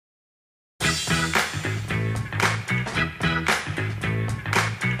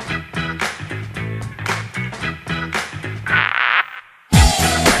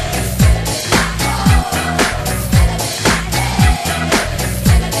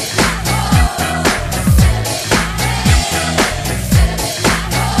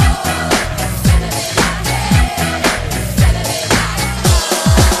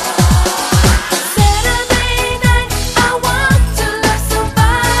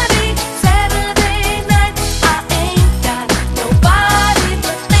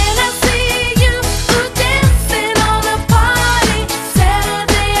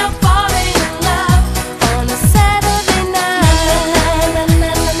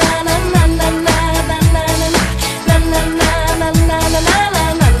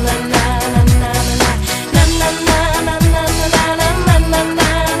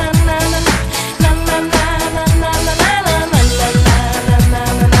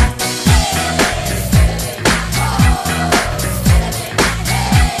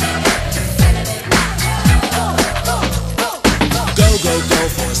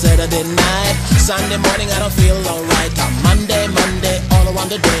Sunday morning I don't feel alright. On Monday, all around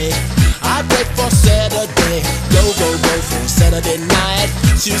the day I pray for Saturday. Go for Saturday night.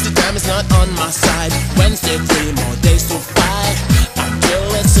 Tuesday time is not on my side. Wednesday 3 more days to fight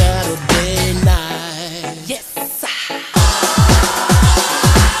until it's Saturday night. Yes.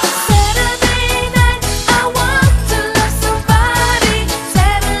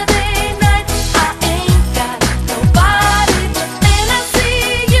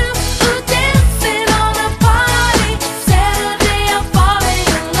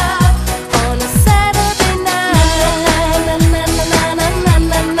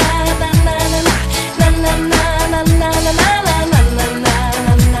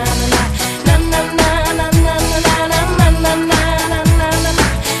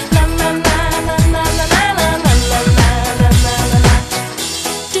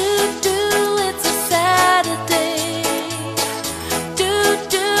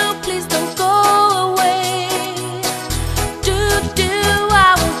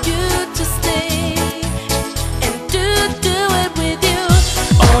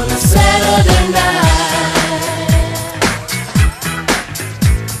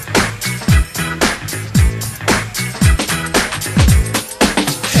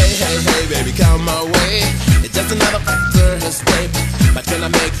 Baby, come my way. It's just another Thursday, but can I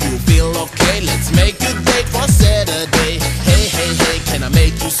make you feel okay? Let's make a date for Saturday. Hey, can I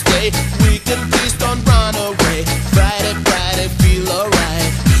make you stay? We can please don't run away. Friday, feel alright.